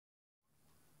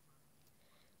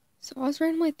So I was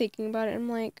randomly thinking about it, and I'm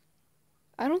like,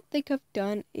 I don't think I've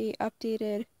done a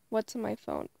updated what's on my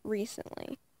phone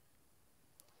recently.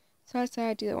 So I decided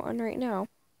I'd do that one right now.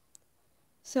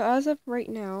 So as of right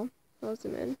now, I'll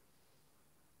zoom in.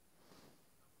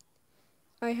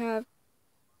 I have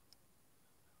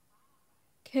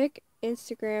Kick,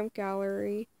 Instagram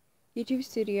Gallery, YouTube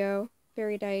Studio,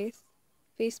 Fairy Dice,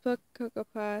 Facebook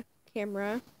Cocopa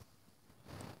Camera,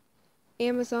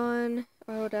 Amazon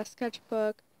Autodesk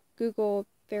Sketchbook, Google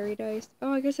Fairy Dice.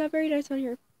 Oh, I guess I have Fairy Dice on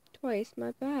here twice.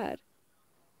 My bad.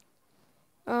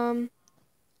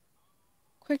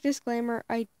 Quick disclaimer,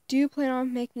 I do plan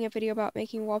on making a video about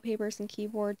making wallpapers and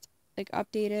keyboards, like,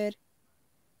 updated.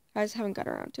 I just haven't got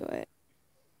around to it.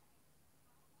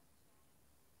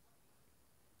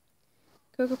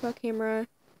 Cocopa camera.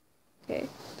 Okay,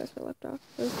 that's where I left off.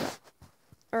 What was that?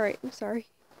 Alright, I'm sorry.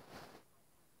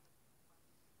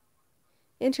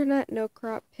 Internet, no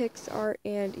crop, PixArt,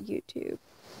 and YouTube.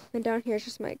 And down here is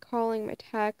just my calling, my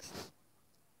text.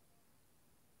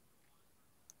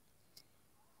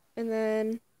 And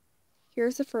then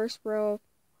here's the first row of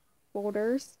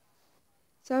folders.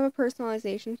 So I have a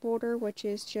personalization folder, which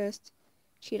is just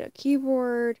Cheetah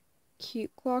keyboard,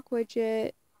 cute clock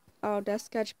widget, Autodesk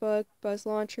Sketchbook, Buzz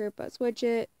Launcher, Buzz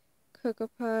Widget,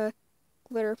 Cocopa,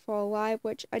 Glitterfall Live,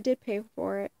 which I did pay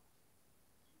for it,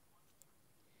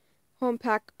 Home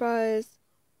Pack Buzz,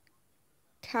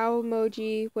 Cow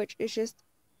Emoji, which is just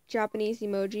Japanese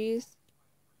emojis,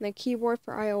 and the keyboard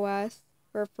for iOS,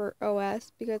 or for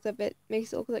OS, because of it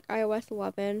makes it look like iOS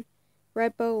 11,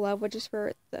 Red Bow Love, which is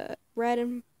for the red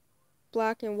and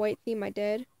black and white theme I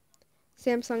did,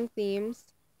 Samsung themes,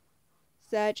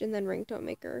 Zedge, and then Ringtone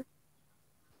Maker.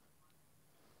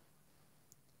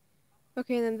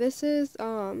 Okay, and then this is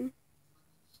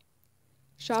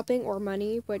shopping or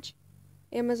money, which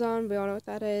Amazon, we all know what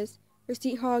that is.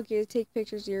 Receipt hog, you take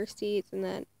pictures of your receipts and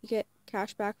then you get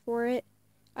cash back for it.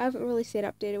 I haven't really stayed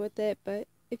updated with it, but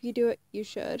if you do it, you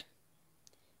should.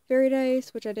 Fairy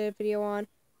Dice, which I did a video on.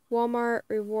 Walmart,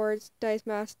 Rewards, Dice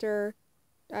Master,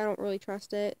 I don't really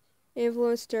trust it.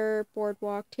 Influencer,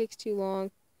 Boardwalk, Takes Too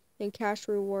Long, and Cash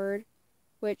Reward,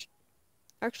 which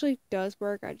actually does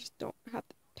work, I just don't have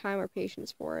the time or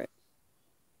patience for it.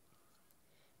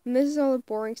 And this is all the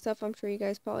boring stuff I'm sure you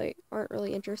guys probably aren't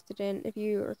really interested in. If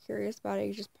you are curious about it,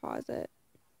 you just pause it.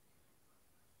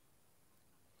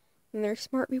 And there's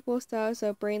smart people stuff,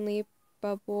 so Brainly,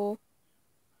 Bubble,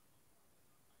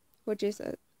 which is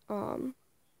a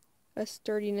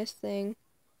sturdiness thing,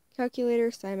 calculator,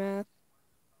 SciMath.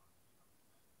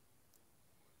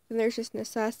 Then there's just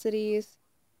necessities,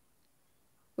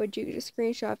 which you can just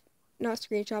screenshot, not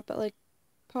screenshot, but like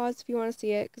pause if you want to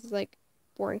see it, because it's like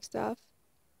boring stuff.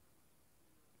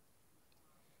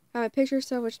 I have my picture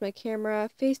stuff, which is my camera,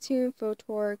 Facetune,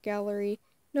 Photor, Gallery,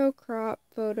 no crop,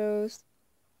 photos,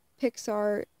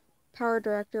 PixArt, Power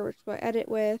Director, which is what I edit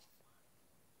with,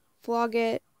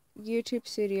 Vlogit, YouTube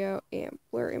Studio, and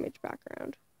Blur Image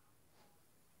Background.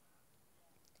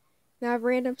 Now I have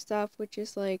random stuff, which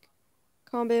is like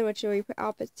Combin, which is where you put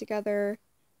outfits together,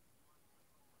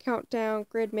 Countdown,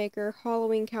 Grid Maker,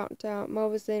 Halloween Countdown,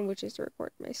 Movazen, which is to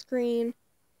record my screen,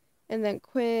 and then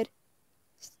Quid,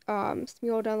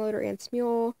 Smule Downloader and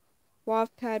Smule,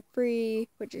 Wavpad Free,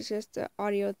 which is just an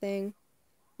audio thing,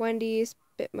 Wendy's,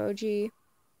 Bitmoji,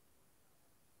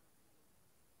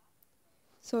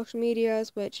 social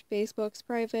medias, which Facebook's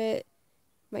private,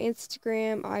 my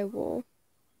Instagram, I will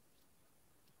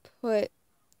put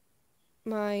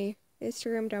my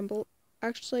Instagram down below.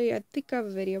 Actually, I think I have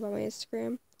a video about my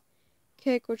Instagram.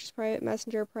 Kick, which is private,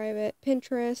 Messenger private,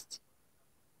 Pinterest,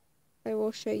 I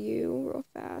will show you real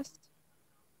fast.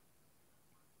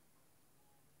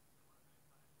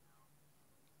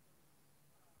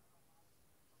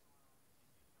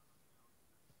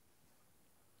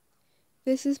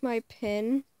 This is my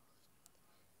pin,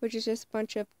 which is just a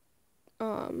bunch of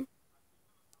Kawaii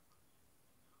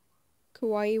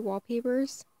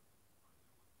wallpapers.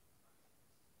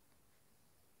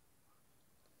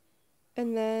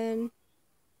 And then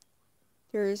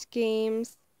there's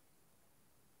games,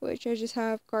 which I just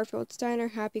have Garfield Steiner,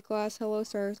 Happy Class, Hello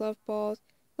Stars, Love Balls,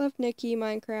 Love Nikki,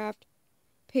 Minecraft,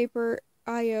 Paper,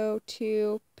 IO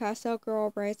 2, Pastel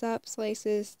Girl, Rise Up,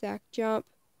 Slices, Stack Jump,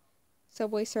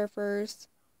 Subway Surfers,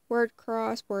 Word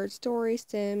Cross, Word Story,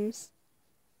 Sims,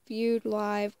 Viewed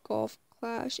Live, Golf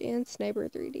Clash, and Sniper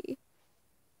 3D.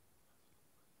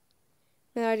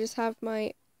 Then I just have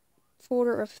my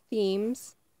folder of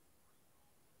themes,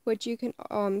 which you can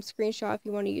screenshot if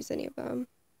you want to use any of them.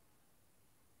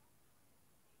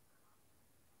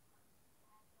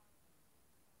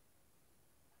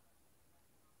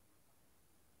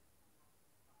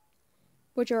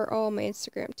 which are all my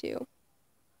Instagram too.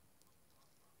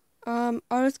 I'll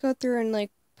just go through and like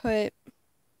put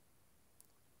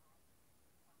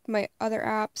my other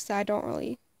apps that I don't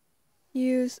really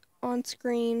use on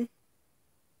screen,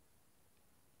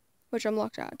 which I'm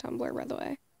locked out of Tumblr, by the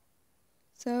way.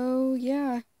 So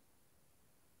yeah,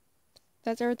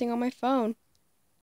 that's everything on my phone.